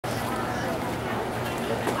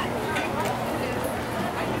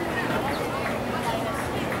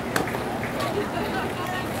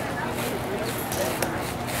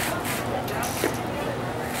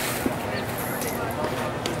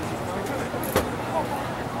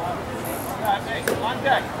On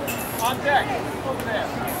deck. On deck. Over there.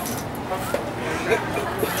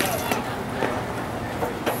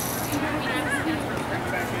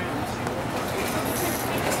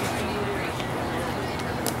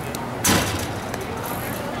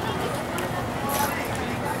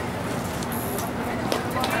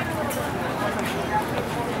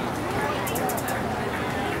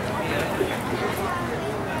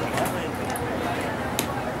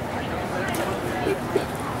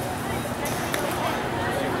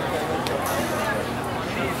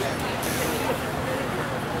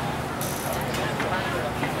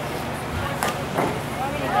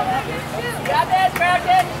 Got this,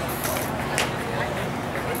 American!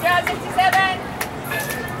 Got 67!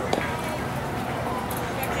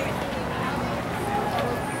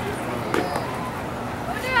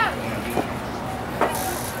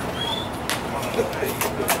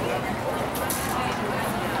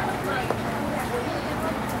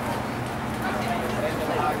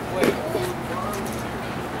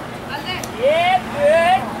 Yeah,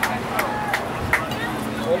 good!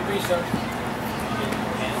 Way to be, sir.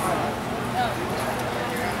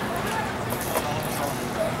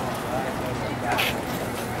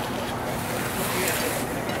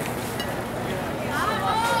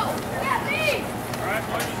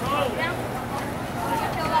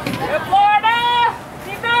 Good, Florida!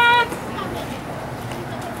 Defense!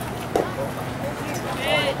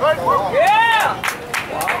 Yeah!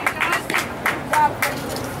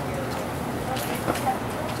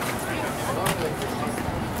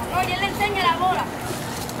 Oye, le enseña la bola.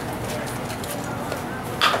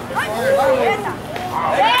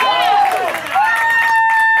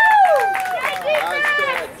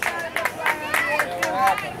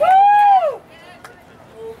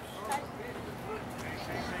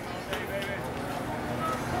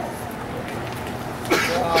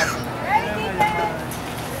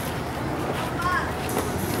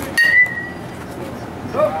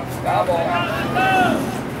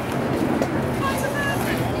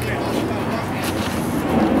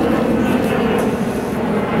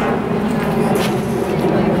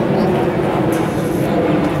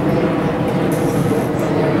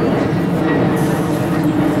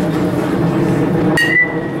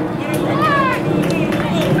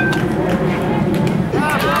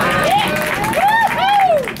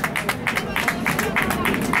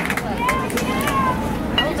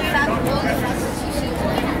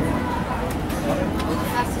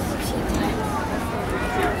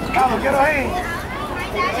 Come on, get her hand.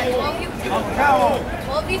 Come on.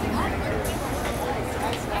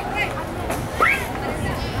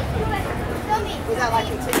 Was that like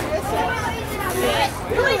contiguous?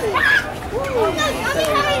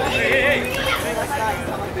 That's nice.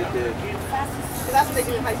 That's what they do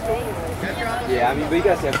in high school anyway. Yeah, I mean, but you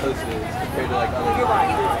guys see how close it is compared to like other. You're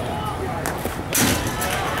right.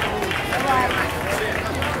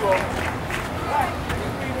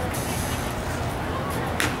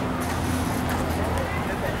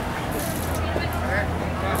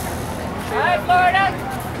 All right, Florida.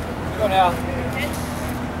 Go now.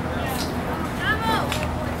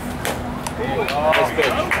 Nice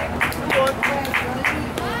pitch.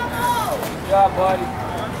 Good job, buddy.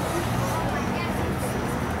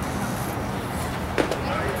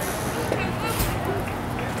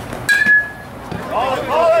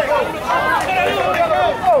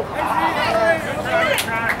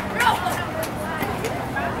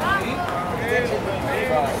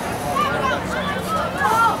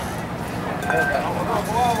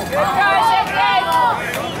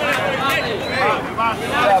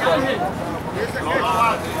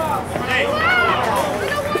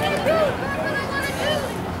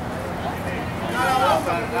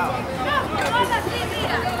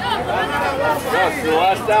 Yes, you're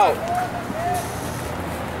last out.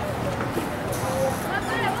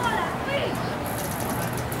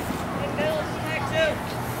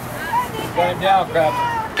 Got him down, crap.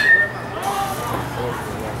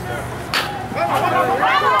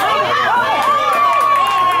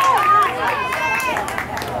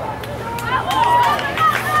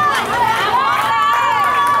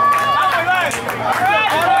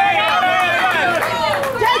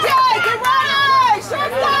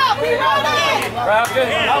 Falcon,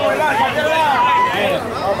 vamos,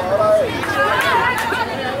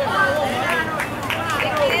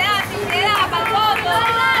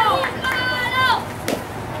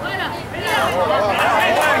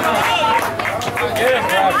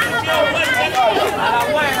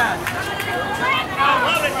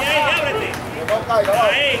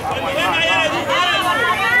 Ahí, cuando venga ya le digo.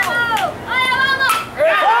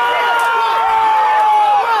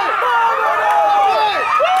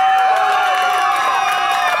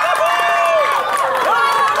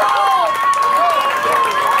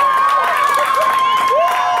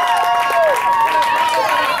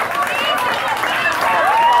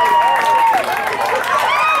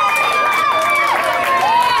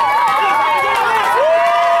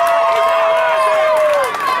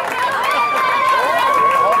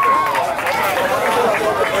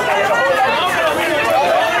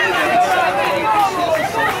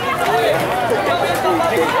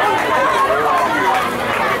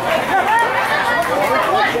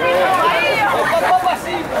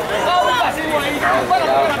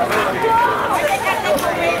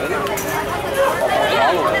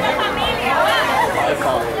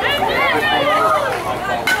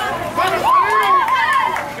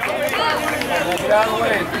 Get out of the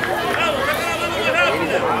way.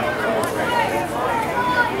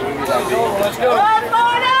 Plays over. Let's go.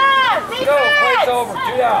 Let's go. Plays over.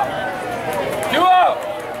 2 out. 2 out.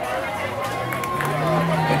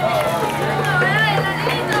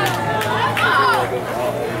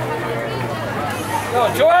 No,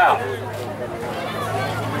 2 out.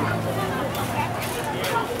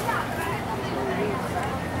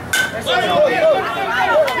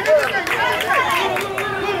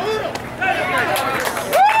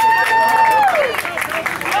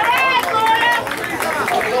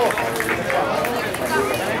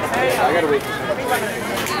 I gotta wait.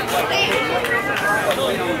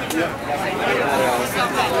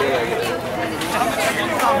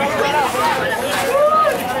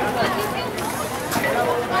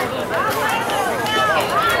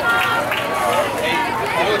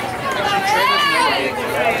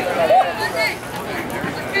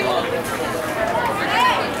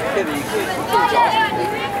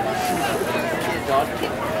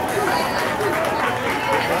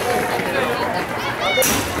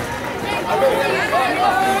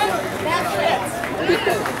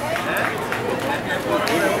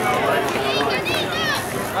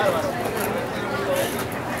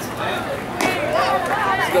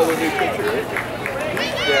 Still the new picture, right?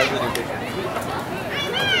 Yeah, the new picture.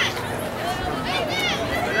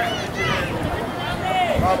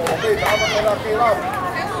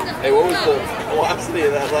 Hey, what was the velocity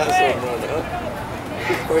of that last home run, huh?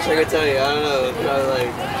 Of course I could tell you, I don't know. Probably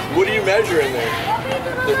like, what do you measure in there?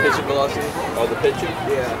 The pitching velocity? Oh, the pitching?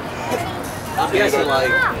 Yeah. I'm guessing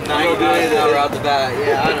like 90 miles an hour out the bat.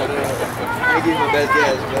 Yeah, I don't know. I give you my best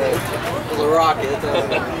guess, but it was a rocket.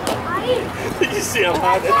 Did you see how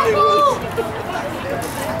high that thing was?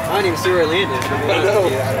 I didn't even see where it landed. I know.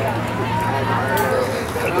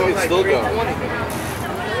 I think it's still going.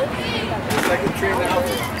 Second tree now.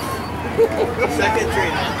 Second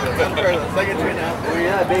tree now. Second tree now. When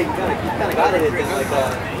you're that big, you kind of got to hit things like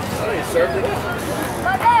that. Oh, you served it up.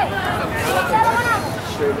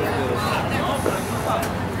 Straight into it.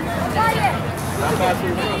 How fast were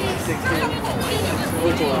you running? 16.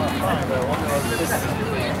 Which one? The one that was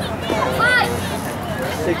 16.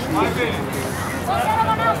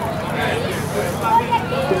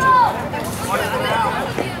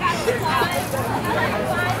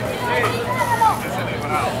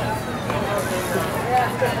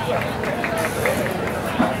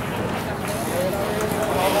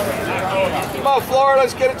 Come on, Florida,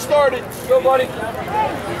 let's get it started. Go, buddy.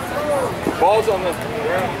 Ball's on the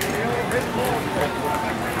ground. Get through.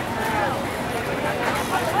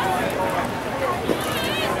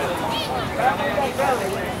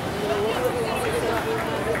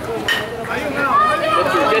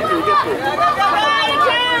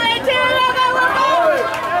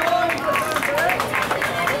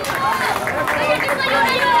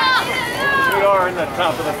 We are in the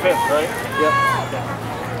top of the 5th, right? Yep.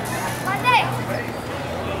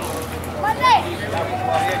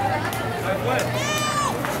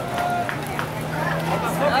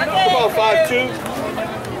 Come on, 5-2.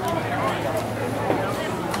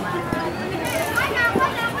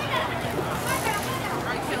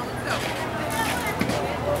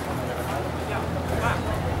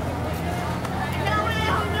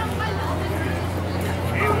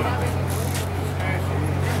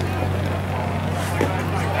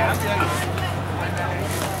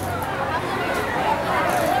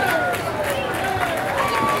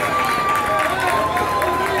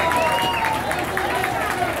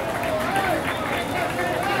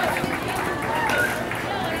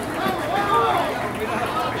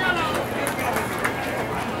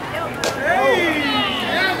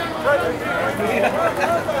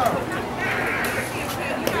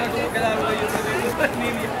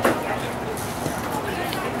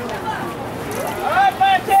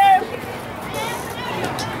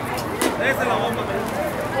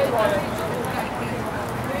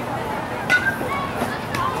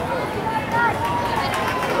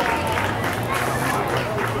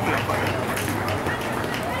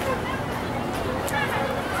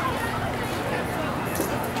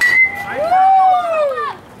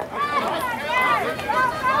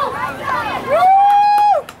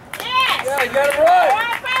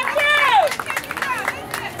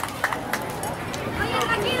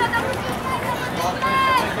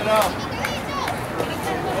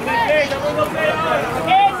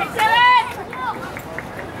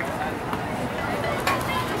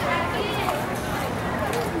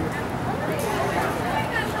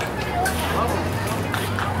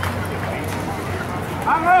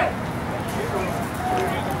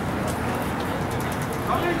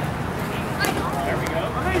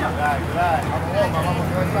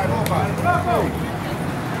 Vamos a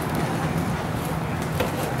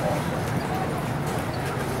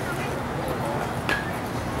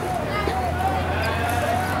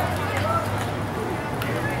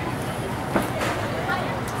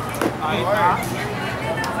All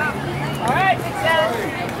right,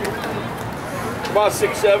 6-7. Come on,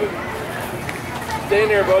 6-7. Stay in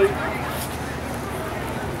there, buddy.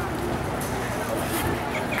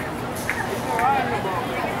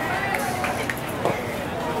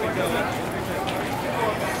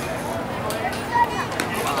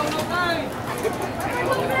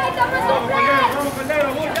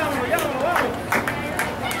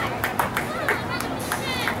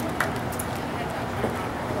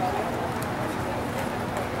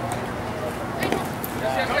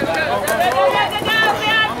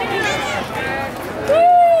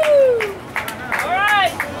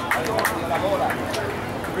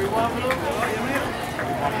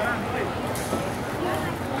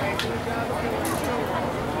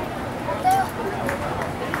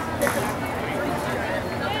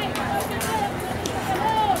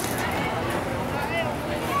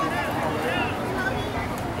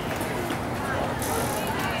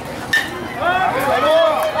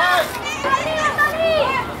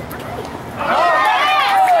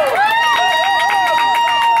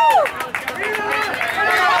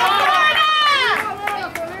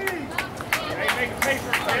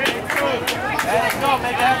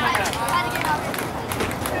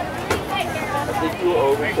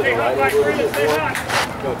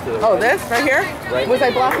 Oh, this right here? Right. Was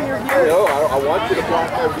I blocking your view? No, I want you to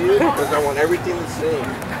block my view because I want everything the same.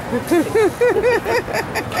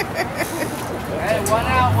 Hey, one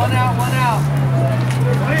out, one out, one out.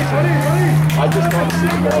 I just want to see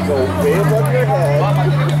the ball go way above your head.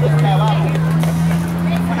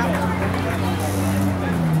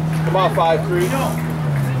 Come on, 5-3.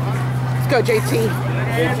 Let's go, JT.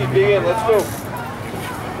 JT, big in. Let's go.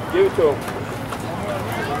 Give it to him.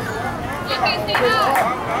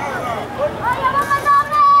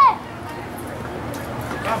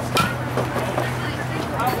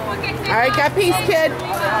 All right, got peace, kid.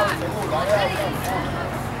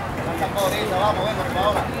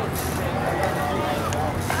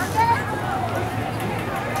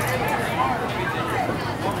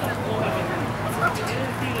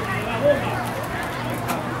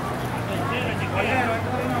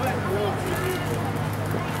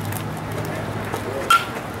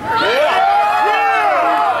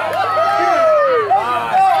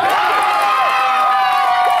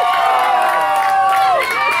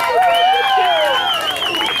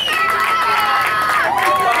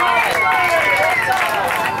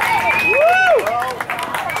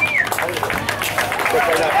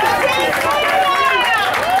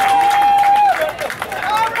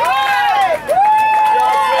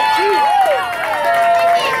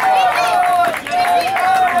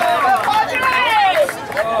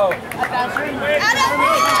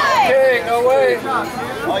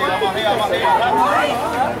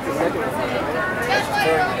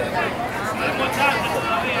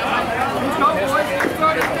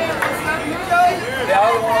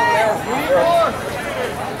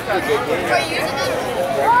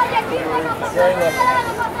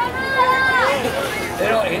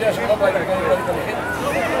 He doesn't look like anybody's going to hit him.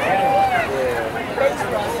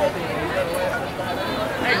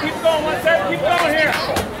 Hey, keep going, 1-7, keep going here.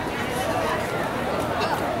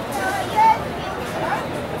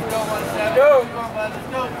 Go.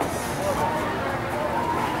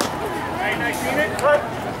 Hey, nice unit.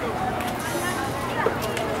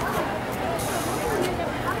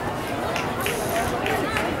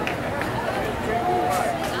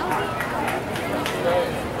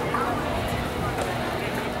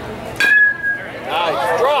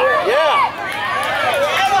 Nice. Drop. Yeah.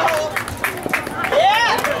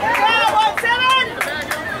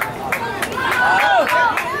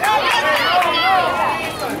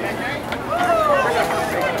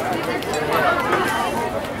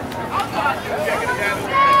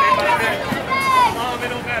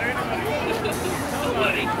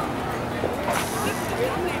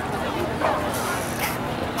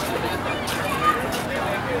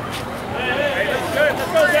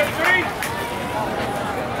 Let's go, 7-3.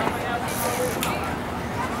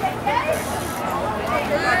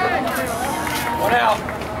 One out.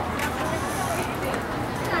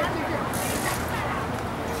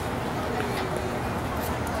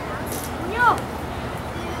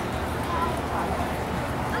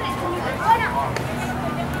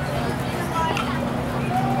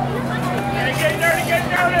 Hey, get dirty, get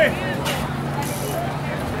dirty.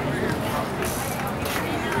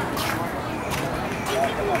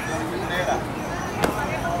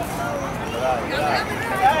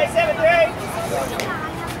 Hey, 7-3.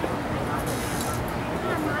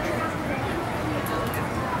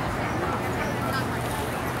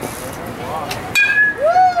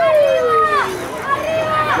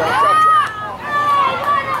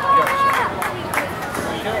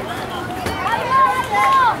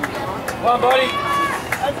 on, buddy.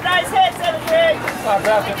 That's a nice hit, 17. Come on,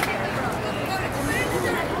 Crafton.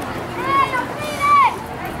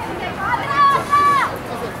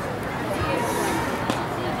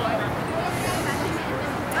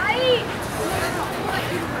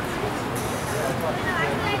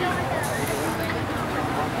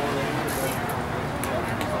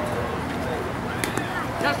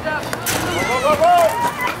 Just up. Go, go, go!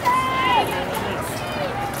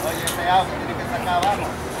 Oye, ese agua tiene que sacar abajo.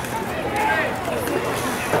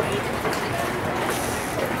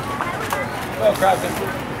 Go, Crafton.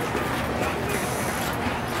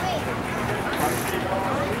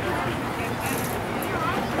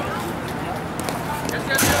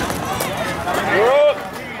 You're up.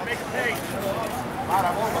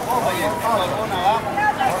 Oye, bomba abajo.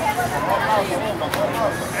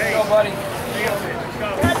 Go, buddy.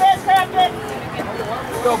 Got this, Captain.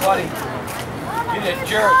 Go, buddy. Get it,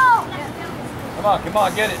 Jared. Come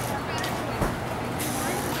on, get it.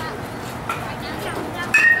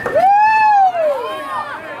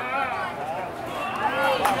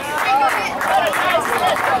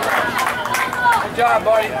 Good job,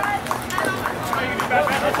 buddy.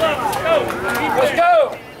 Let's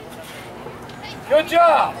go. Good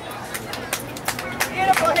job.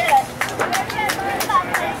 Beautiful hit.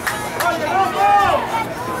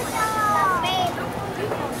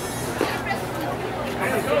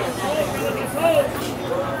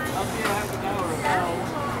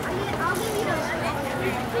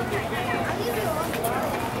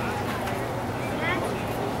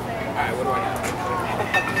 Alright, what do I have?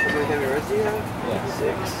 How many reds do you have? Yeah,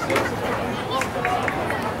 6.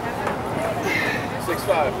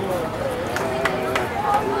 6'5".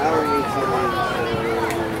 Now we need someone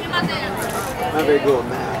not very good at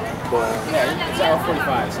math, but Yeah, it's hour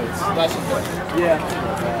 45, so it's less than good. yeah.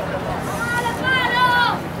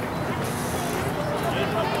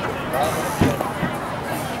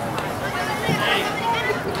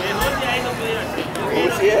 What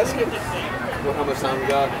was he asking? Well, how much time we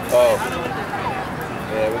got? Oh.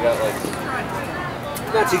 Yeah, we got like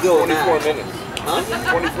Not too good at 24 math. minutes. Huh?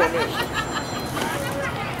 24 minutes.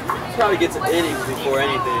 Probably get some innings before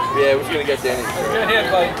anything. Yeah, we're gonna get to innings. Good hit,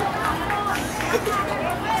 buddy.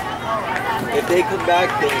 If they come back,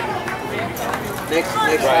 then next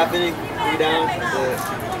half inning, 3 down.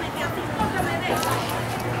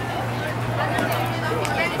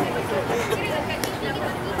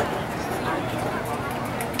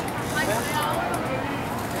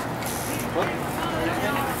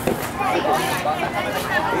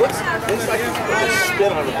 It looks like he's putting a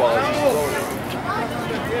spin on the ball as he's throwing it.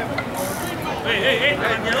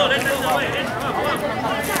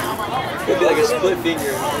 Could be like a split finger.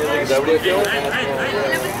 Is that what you're doing?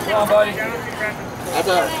 Come on, buddy. That's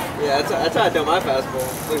how I do my fastball.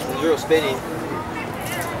 There's zero spinning.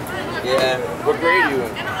 Yeah, What grade are you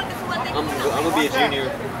in? I'm gonna be a junior. In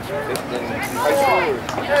high school or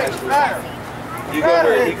high school? You go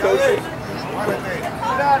where he coaches?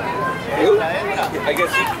 You? I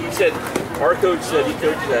guess he said, our coach said he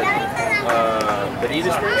coaches at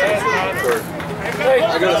Benitez Springs or Hey, I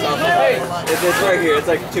go to softball. It's right here. It's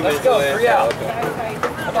like 2 let's minutes go. away. 3 out.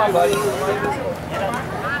 Come on, buddy.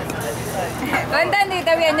 No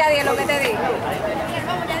entendiste bien, Yadiel, lo que te dije.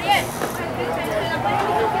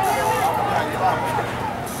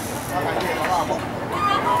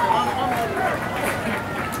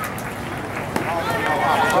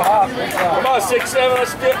 Good job. Come on, 6'7",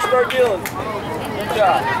 let's start dealing. Good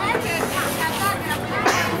job.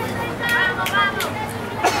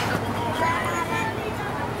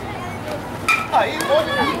 Ahí,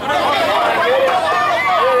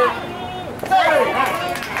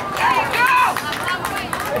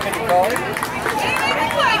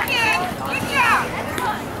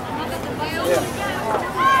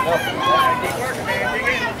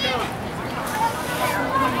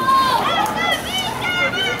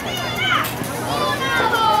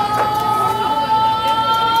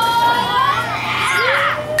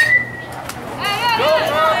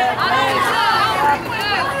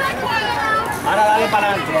 Ahora dale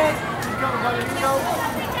para adelante.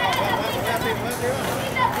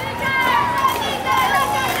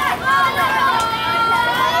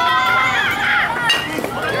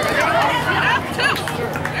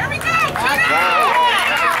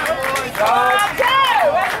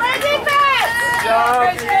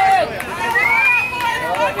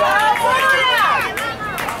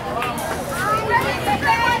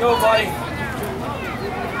 Go, buddy.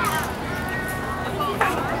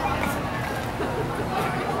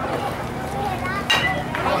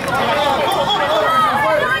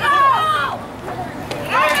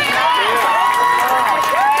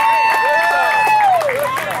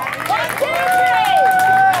 One, two.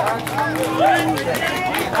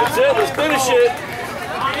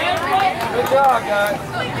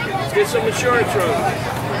 insurance room.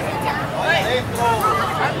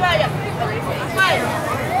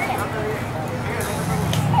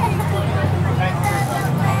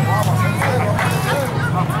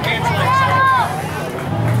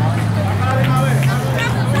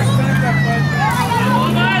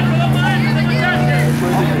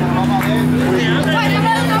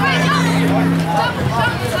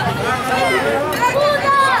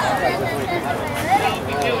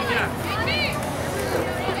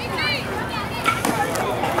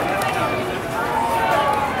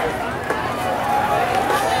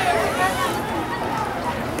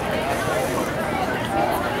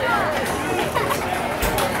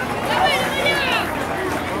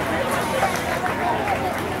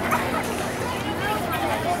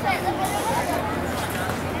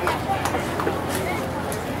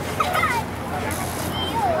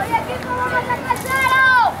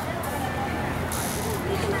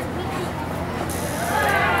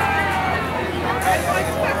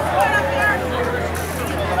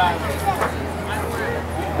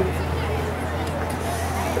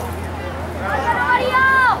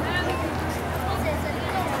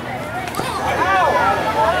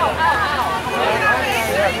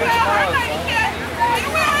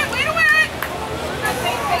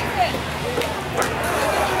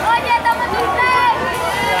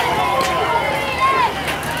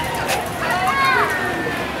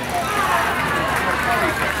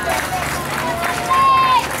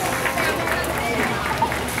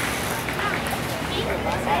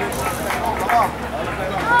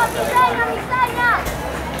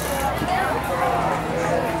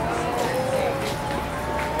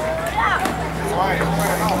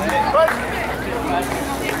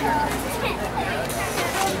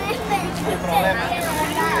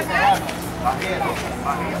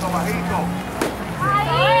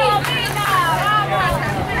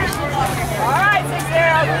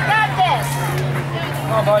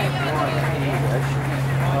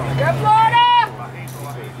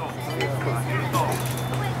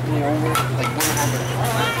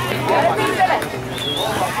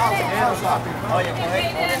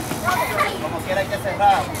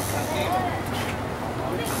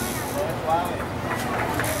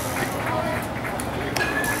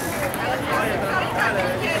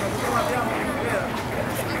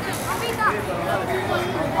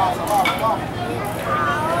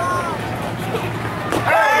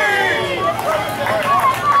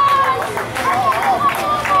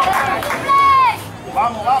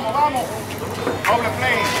 Vamos, vamos, vamos. Doble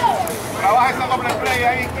play. Trabaja esa doble play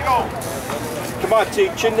ahí, go. Come on, T,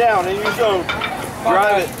 chin down in your zone.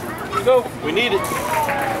 Drive it. Go. We need it.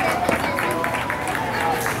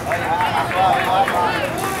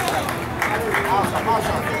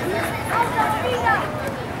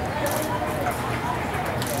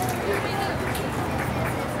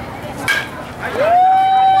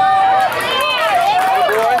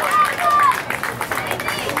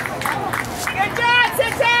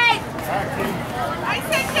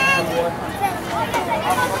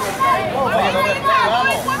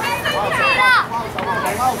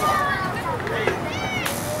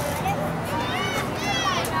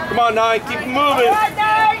 Come on, Nine, keep moving.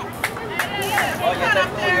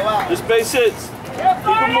 Just base hits. Keep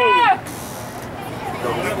it moving.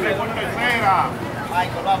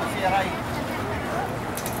 Michael, vamos, cierra ahí.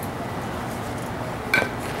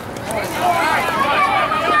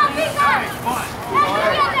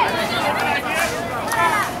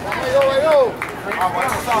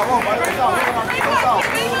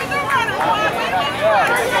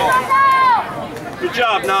 Good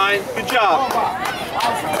job, Nine. Good job.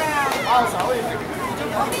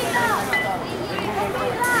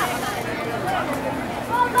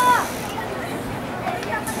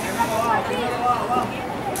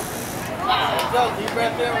 Deep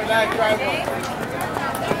breath in, relax, drive on.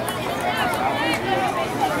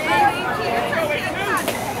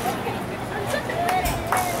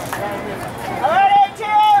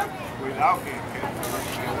 Cuidado que al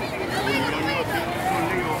Licey,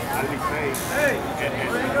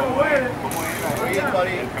 como era el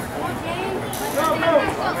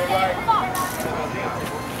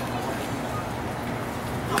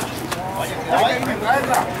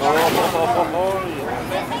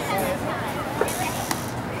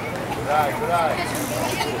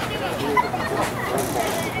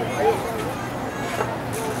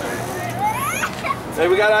Hey,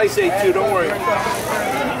 we got Ice 8 too, don't worry.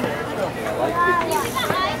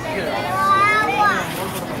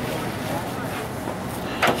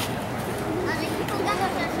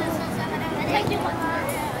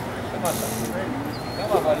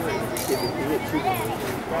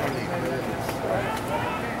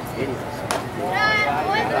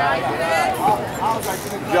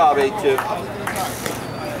 Good job, 8-2.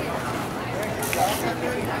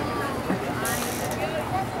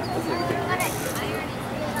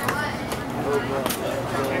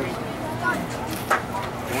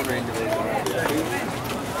 Wondering do they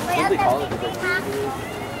call it?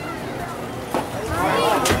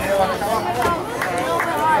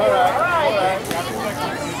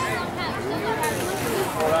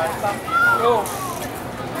 Go.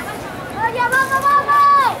 ¡Vaya, vamos,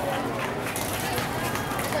 vamos!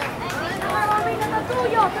 ¡Vamos, mira lo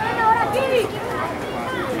tuyo! ¡Te ven ahora aquí!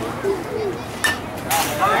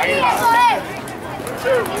 ¡Eso es!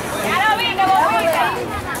 ¡Ya lo viste, bobita!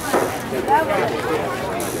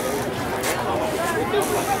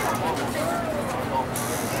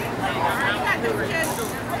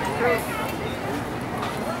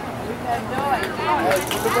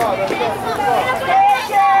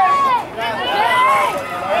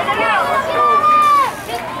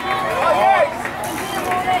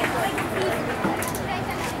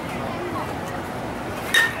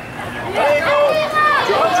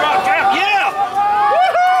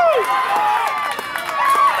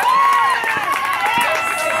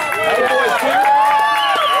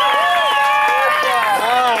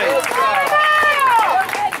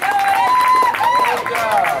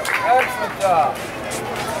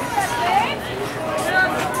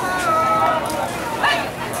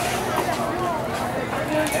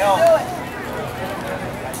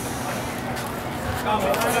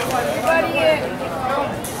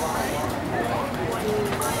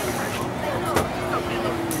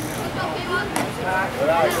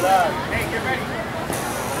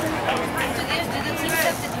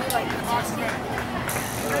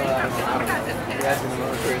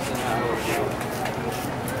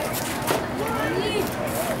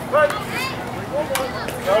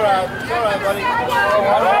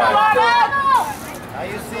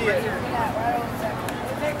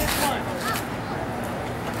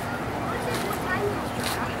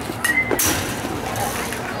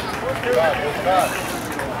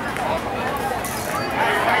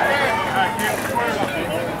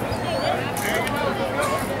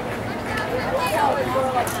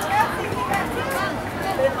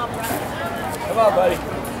 Come on, buddy.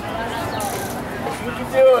 You can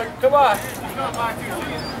do it. Come on.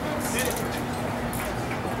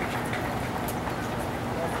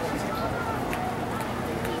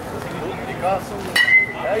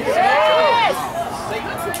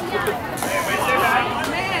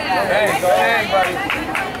 Hey, go hang, buddy.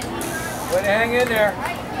 Way to hang in there.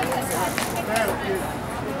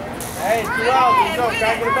 Hey, 2 out. Let's go.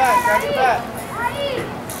 Try to get it back. Try to get it back.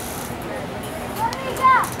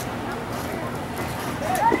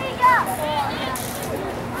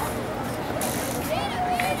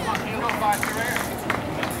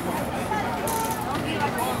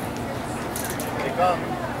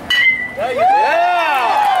 There you go.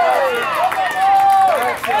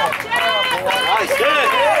 Nice hit.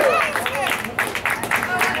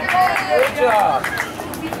 Good job.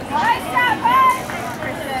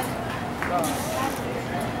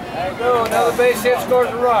 There you go. Another base hit scores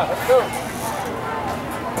a run. Let's go.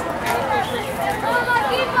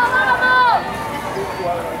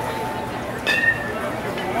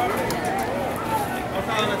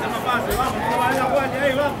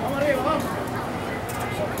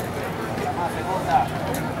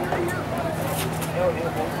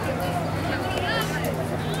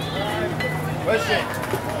 Question.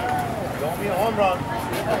 Don't be a home run.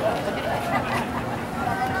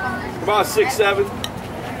 Come on, 6-7.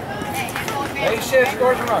 Base hit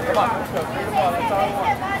scores a run. Come on. Let's go. That's all I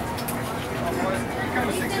want. Come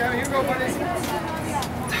on, 6-7. Here we go, buddy.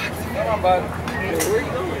 Come on, bud. Where are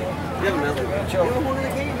you going? You have another. Chill. You have one in the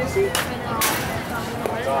game, is he?